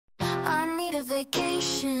need a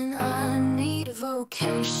vacation, I need a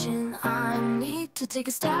vocation, I need to take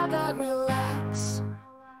a stab at relax.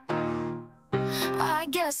 I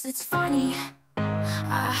guess it's funny,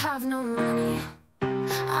 I have no money.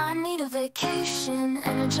 I need a vacation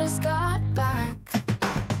and I just got back.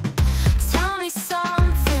 Tell me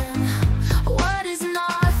something, what is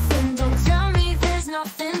nothing? Don't tell me there's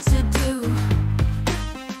nothing to do.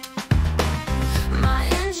 My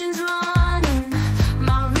engine's running,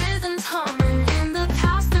 my rhythm's humming. In the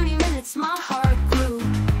past 30 minutes my heart grew.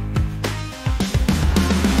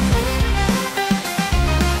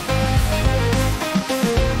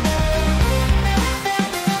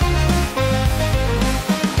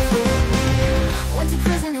 Went to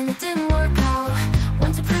prison and it didn't work out.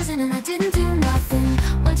 Went to prison and I didn't do nothing.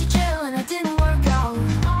 Went to jail and I didn't work out.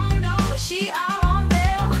 Oh no, she out on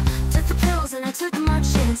bail. Took the pills and I took my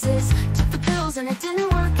chances. Took the pills and it didn't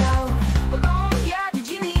work out. Well, oh yeah, did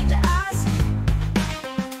you need to ask?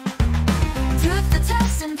 Took the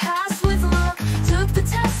test and passed with luck. Took the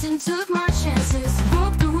test and took my chances.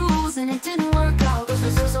 Broke the rules and it didn't work out. Those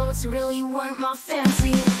results really weren't my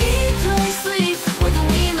fancy. Eat, play, sleep, with a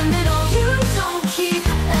we in the middle. You don't keep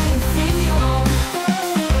anything you own.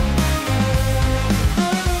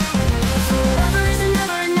 Forever is a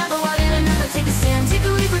never and never. Why did I never take a stand? Take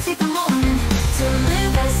a leap or take a moment to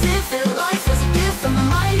live as if that life was a gift from a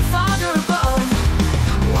mighty Father above.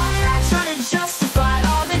 Why did I try to justify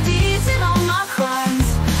all the deeds and all my crimes?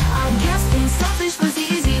 I guess being selfish was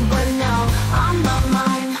easy, but now I'm not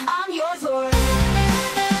mine. I'm yours, Lord.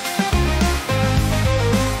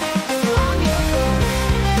 I'm yours, Lord.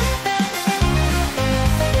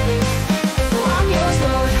 I'm yours,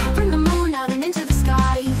 Lord. Bring the moon out and into the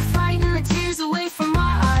sky, frighten the tears away from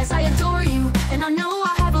my eyes. I adore you, and I know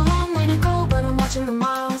I have a long way to go, but I'm watching the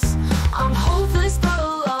miles. I'm hopeless but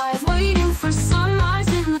alive, waiting for sunrise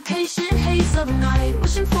in the patient haze of the night,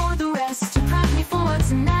 wishing for the rest to prep me for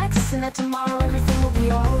what's next, and that tomorrow everything will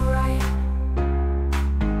be alright.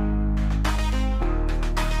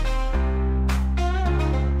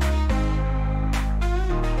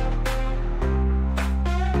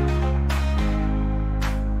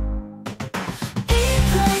 Eat,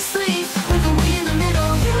 play, sleep, with a we in the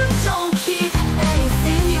middle. You don't keep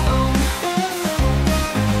anything you own.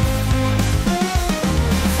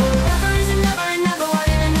 Forever is a never and never. Why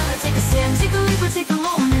did I never take a stand? Take a leap or take a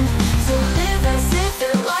moment to live as if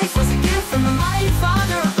that life was a gift from a mighty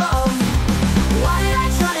Father above. Why did I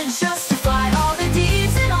try to justify all the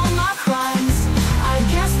deeds and all my crimes? I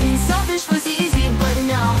guess being selfish was easy, but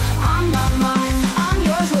now I'm not mine. I'm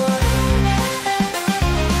yours, Lord.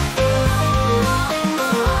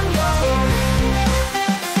 I'm yours, Lord.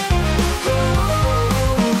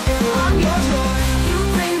 I'm yours, Lord. You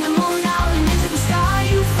bring the moon out and into the sky.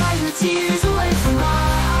 You frighten the tears away from my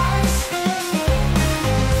eyes.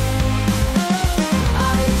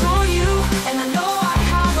 I adore you, and I know I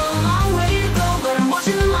have a long way to go, but I'm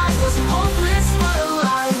watching the lights, was hopeless but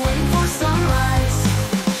alive, waiting for sunrise.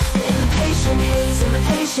 In the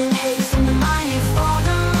patient haze from the mighty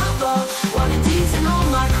Father above. While the deeds in all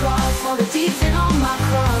my crimes, while the deeds in all my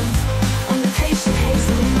crimes, in the patient haze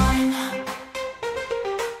of the mind.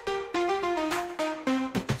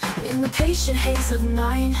 In the patient haze of the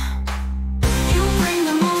night.